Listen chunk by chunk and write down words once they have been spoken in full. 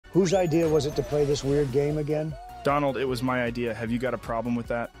Whose idea was it to play this weird game again? Donald, it was my idea. Have you got a problem with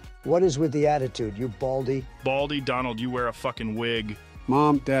that? What is with the attitude, you baldy? Baldy, Donald, you wear a fucking wig.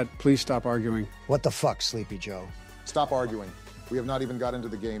 Mom, Dad, please stop arguing. What the fuck, Sleepy Joe? Stop arguing. We have not even got into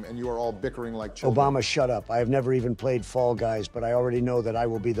the game, and you are all bickering like children. Obama, shut up. I have never even played Fall Guys, but I already know that I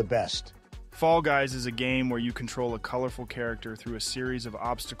will be the best. Fall Guys is a game where you control a colorful character through a series of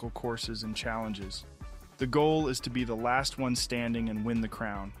obstacle courses and challenges. The goal is to be the last one standing and win the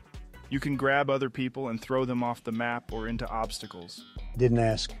crown. You can grab other people and throw them off the map or into obstacles. Didn't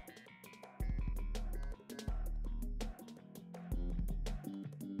ask.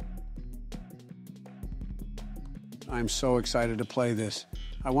 I'm so excited to play this.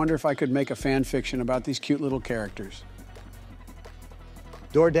 I wonder if I could make a fan fiction about these cute little characters.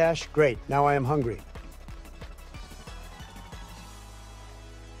 DoorDash? Great. Now I am hungry.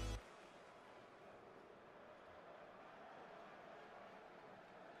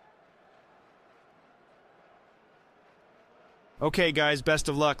 Okay, guys, best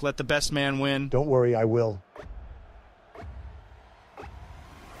of luck. Let the best man win. Don't worry, I will.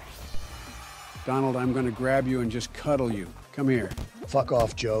 Donald, I'm going to grab you and just cuddle you. Come here. Fuck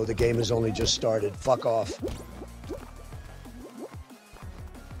off, Joe. The game has only just started. Fuck off.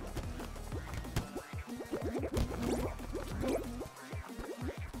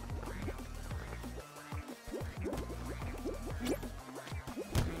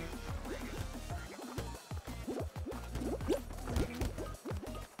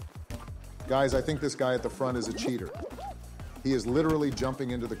 Guys, I think this guy at the front is a cheater. He is literally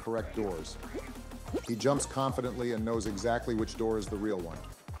jumping into the correct doors. He jumps confidently and knows exactly which door is the real one.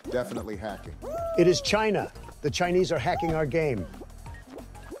 Definitely hacking. It is China. The Chinese are hacking our game.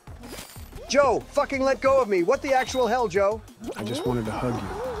 Joe, fucking let go of me. What the actual hell, Joe? I just wanted to hug you.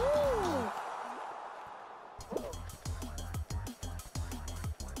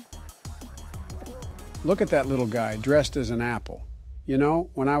 Look at that little guy dressed as an apple. You know,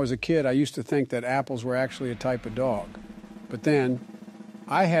 when I was a kid, I used to think that apples were actually a type of dog. But then,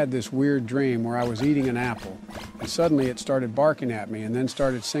 I had this weird dream where I was eating an apple, and suddenly it started barking at me and then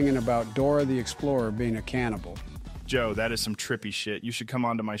started singing about Dora the Explorer being a cannibal. Joe, that is some trippy shit. You should come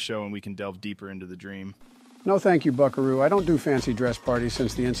onto my show and we can delve deeper into the dream. No thank you, buckaroo. I don't do fancy dress parties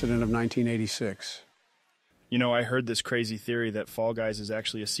since the incident of 1986. You know, I heard this crazy theory that Fall Guys is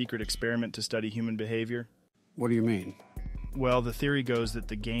actually a secret experiment to study human behavior. What do you mean? Well, the theory goes that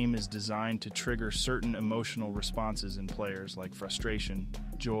the game is designed to trigger certain emotional responses in players like frustration,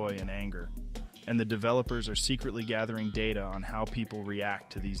 joy, and anger. And the developers are secretly gathering data on how people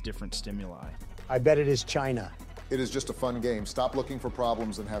react to these different stimuli. I bet it is China. It is just a fun game. Stop looking for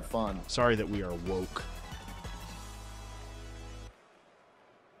problems and have fun. Sorry that we are woke.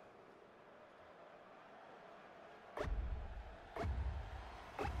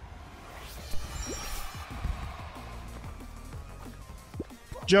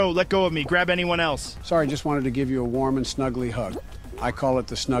 Joe, let go of me. Grab anyone else. Sorry, just wanted to give you a warm and snuggly hug. I call it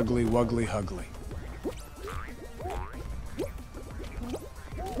the snuggly wuggly hugly.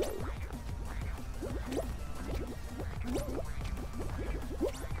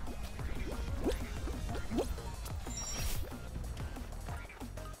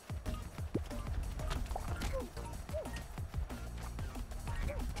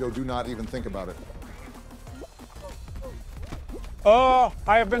 Joe, do not even think about it. Oh,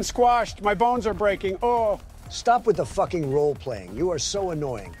 I have been squashed. My bones are breaking. Oh. Stop with the fucking role-playing. You are so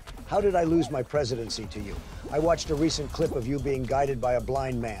annoying. How did I lose my presidency to you? I watched a recent clip of you being guided by a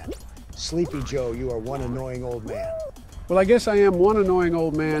blind man. Sleepy Joe, you are one annoying old man. Well, I guess I am one annoying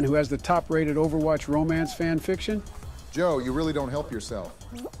old man who has the top-rated Overwatch romance fan fiction. Joe, you really don't help yourself.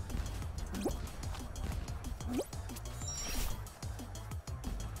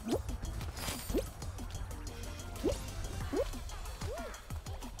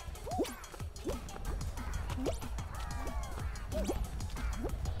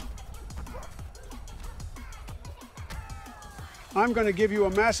 I'm going to give you a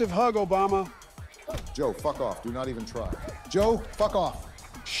massive hug, Obama. Joe, fuck off. Do not even try. Joe, fuck off.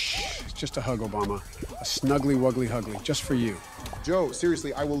 Shh, it's just a hug, Obama. A snuggly wuggly hugly, just for you. Joe,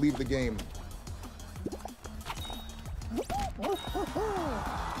 seriously, I will leave the game.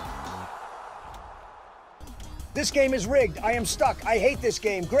 This game is rigged. I am stuck. I hate this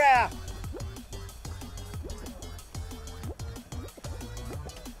game. Grab!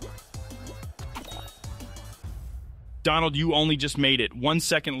 Donald, you only just made it. 1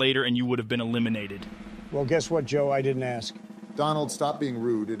 second later and you would have been eliminated. Well, guess what, Joe? I didn't ask. Donald, stop being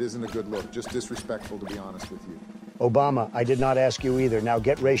rude. It isn't a good look. Just disrespectful, to be honest with you. Obama, I did not ask you either. Now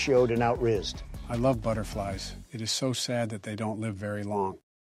get ratioed and out-rizzed. I love butterflies. It is so sad that they don't live very long.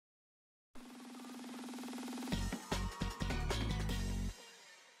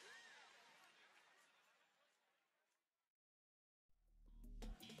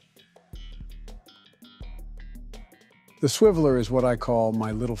 The swiveler is what I call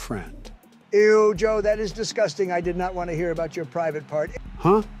my little friend. Ew, Joe, that is disgusting. I did not want to hear about your private part.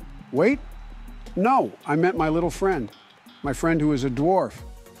 Huh? Wait? No, I meant my little friend. My friend who is a dwarf.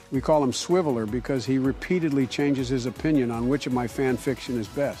 We call him Swiveler because he repeatedly changes his opinion on which of my fan fiction is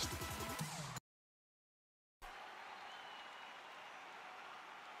best.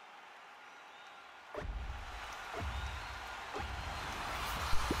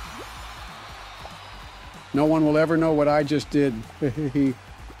 No one will ever know what I just did.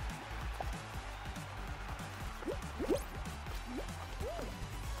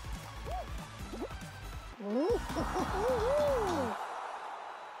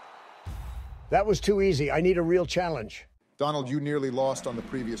 That was too easy. I need a real challenge. Donald, you nearly lost on the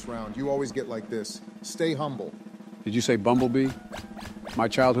previous round. You always get like this. Stay humble. Did you say bumblebee? My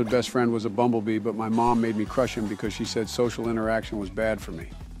childhood best friend was a bumblebee, but my mom made me crush him because she said social interaction was bad for me.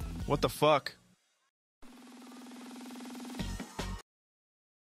 What the fuck?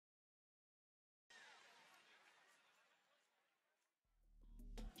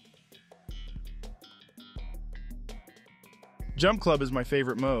 Jump Club is my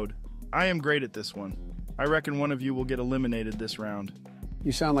favorite mode. I am great at this one. I reckon one of you will get eliminated this round.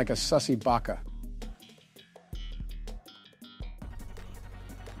 You sound like a sussy baka.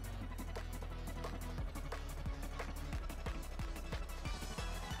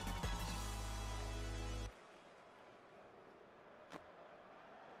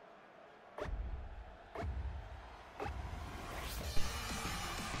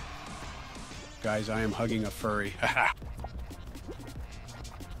 Guys, I am hugging a furry.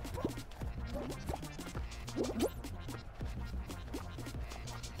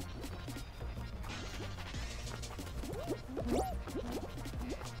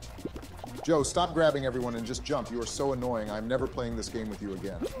 Joe, stop grabbing everyone and just jump. You are so annoying. I'm never playing this game with you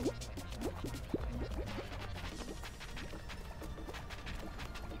again.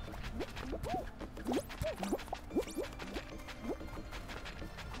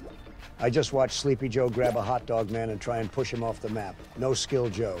 I just watched Sleepy Joe grab a hot dog man and try and push him off the map. No skill,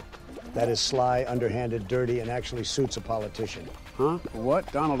 Joe. That is sly, underhanded, dirty, and actually suits a politician. Huh? What?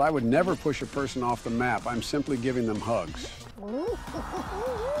 Donald, I would never push a person off the map. I'm simply giving them hugs.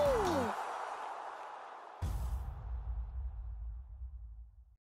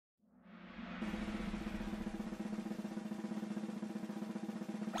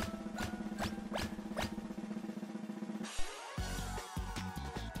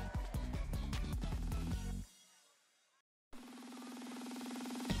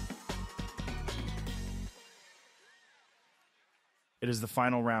 It is the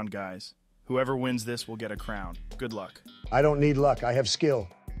final round, guys. Whoever wins this will get a crown. Good luck. I don't need luck. I have skill.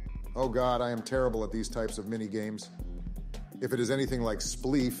 Oh God, I am terrible at these types of mini games. If it is anything like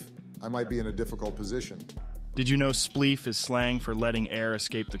spleef, I might be in a difficult position. Did you know spleef is slang for letting air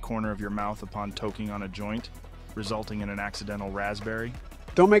escape the corner of your mouth upon toking on a joint, resulting in an accidental raspberry?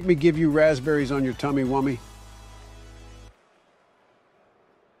 Don't make me give you raspberries on your tummy, wummy.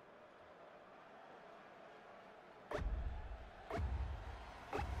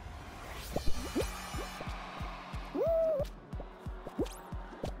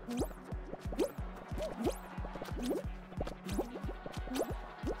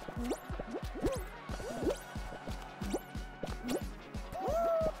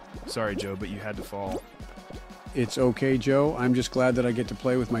 Sorry, Joe, but you had to fall. It's okay, Joe. I'm just glad that I get to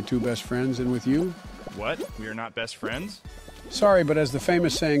play with my two best friends and with you. What? We are not best friends? Sorry, but as the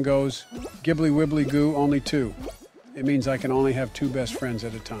famous saying goes, gibbly wibbly goo, only two. It means I can only have two best friends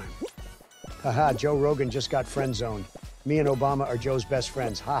at a time. Haha, Joe Rogan just got friend zoned. Me and Obama are Joe's best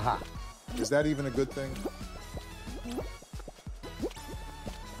friends. Haha. Is that even a good thing?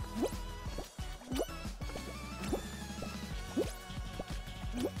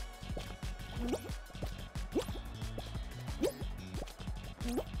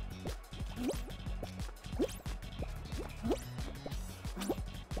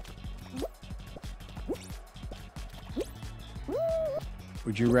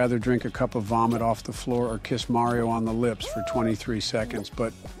 Would you rather drink a cup of vomit off the floor or kiss Mario on the lips for 23 seconds,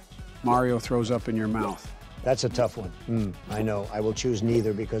 but Mario throws up in your mouth? That's a tough one. I know. I will choose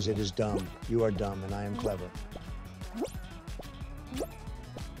neither because it is dumb. You are dumb and I am clever.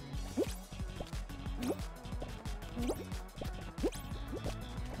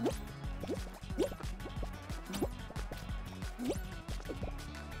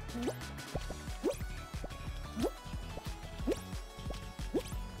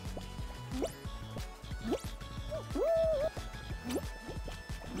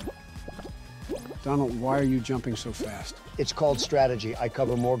 Donald, why are you jumping so fast? It's called strategy. I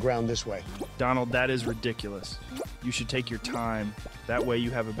cover more ground this way. Donald, that is ridiculous. You should take your time. That way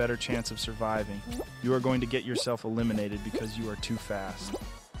you have a better chance of surviving. You are going to get yourself eliminated because you are too fast.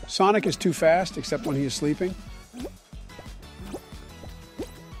 Sonic is too fast, except when he is sleeping.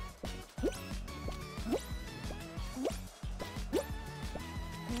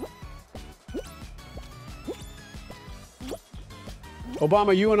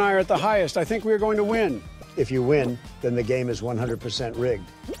 Obama, you and I are at the highest. I think we are going to win. If you win, then the game is 100% rigged.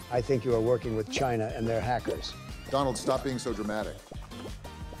 I think you are working with China and their hackers. Donald, stop being so dramatic.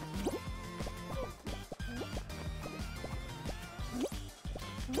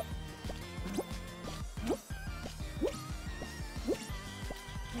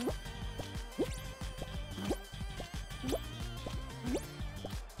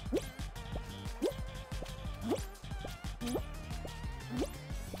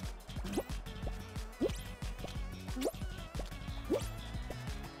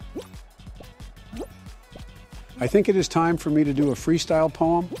 I think it is time for me to do a freestyle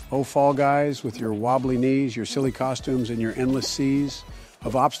poem. Oh, Fall Guys, with your wobbly knees, your silly costumes, and your endless seas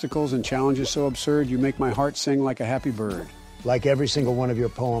of obstacles and challenges so absurd, you make my heart sing like a happy bird. Like every single one of your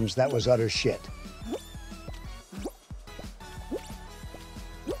poems, that was utter shit.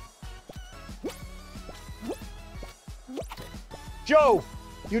 Joe,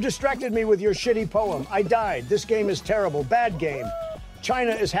 you distracted me with your shitty poem. I died. This game is terrible. Bad game.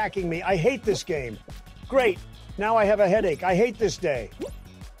 China is hacking me. I hate this game. Great. Now I have a headache. I hate this day.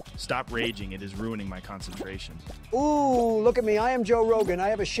 Stop raging. It is ruining my concentration. Ooh, look at me. I am Joe Rogan. I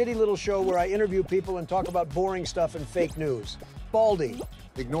have a shitty little show where I interview people and talk about boring stuff and fake news. Baldy.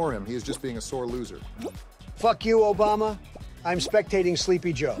 Ignore him. He is just being a sore loser. Fuck you, Obama. I'm spectating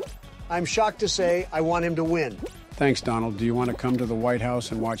Sleepy Joe. I'm shocked to say I want him to win. Thanks, Donald. Do you want to come to the White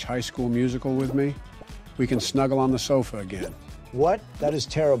House and watch High School Musical with me? We can snuggle on the sofa again. What? That is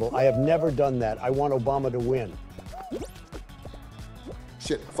terrible. I have never done that. I want Obama to win.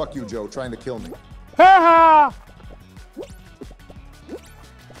 Shit, fuck you, Joe, trying to kill me. Ha ha!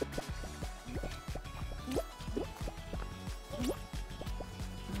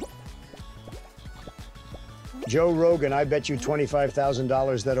 Joe Rogan, I bet you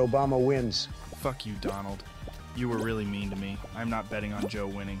 $25,000 that Obama wins. Fuck you, Donald. You were really mean to me. I'm not betting on Joe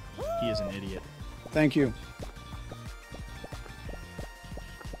winning. He is an idiot. Thank you.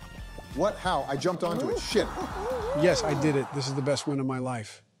 What? How? I jumped onto it. Shit. Yes, I did it. This is the best win of my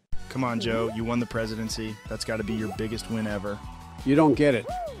life. Come on, Joe. You won the presidency. That's got to be your biggest win ever. You don't get it.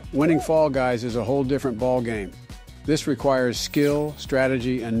 Winning Fall Guys is a whole different ball game. This requires skill,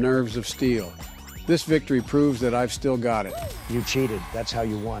 strategy, and nerves of steel. This victory proves that I've still got it. You cheated. That's how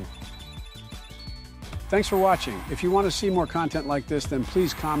you won. Thanks for watching. If you want to see more content like this, then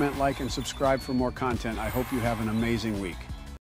please comment, like, and subscribe for more content. I hope you have an amazing week.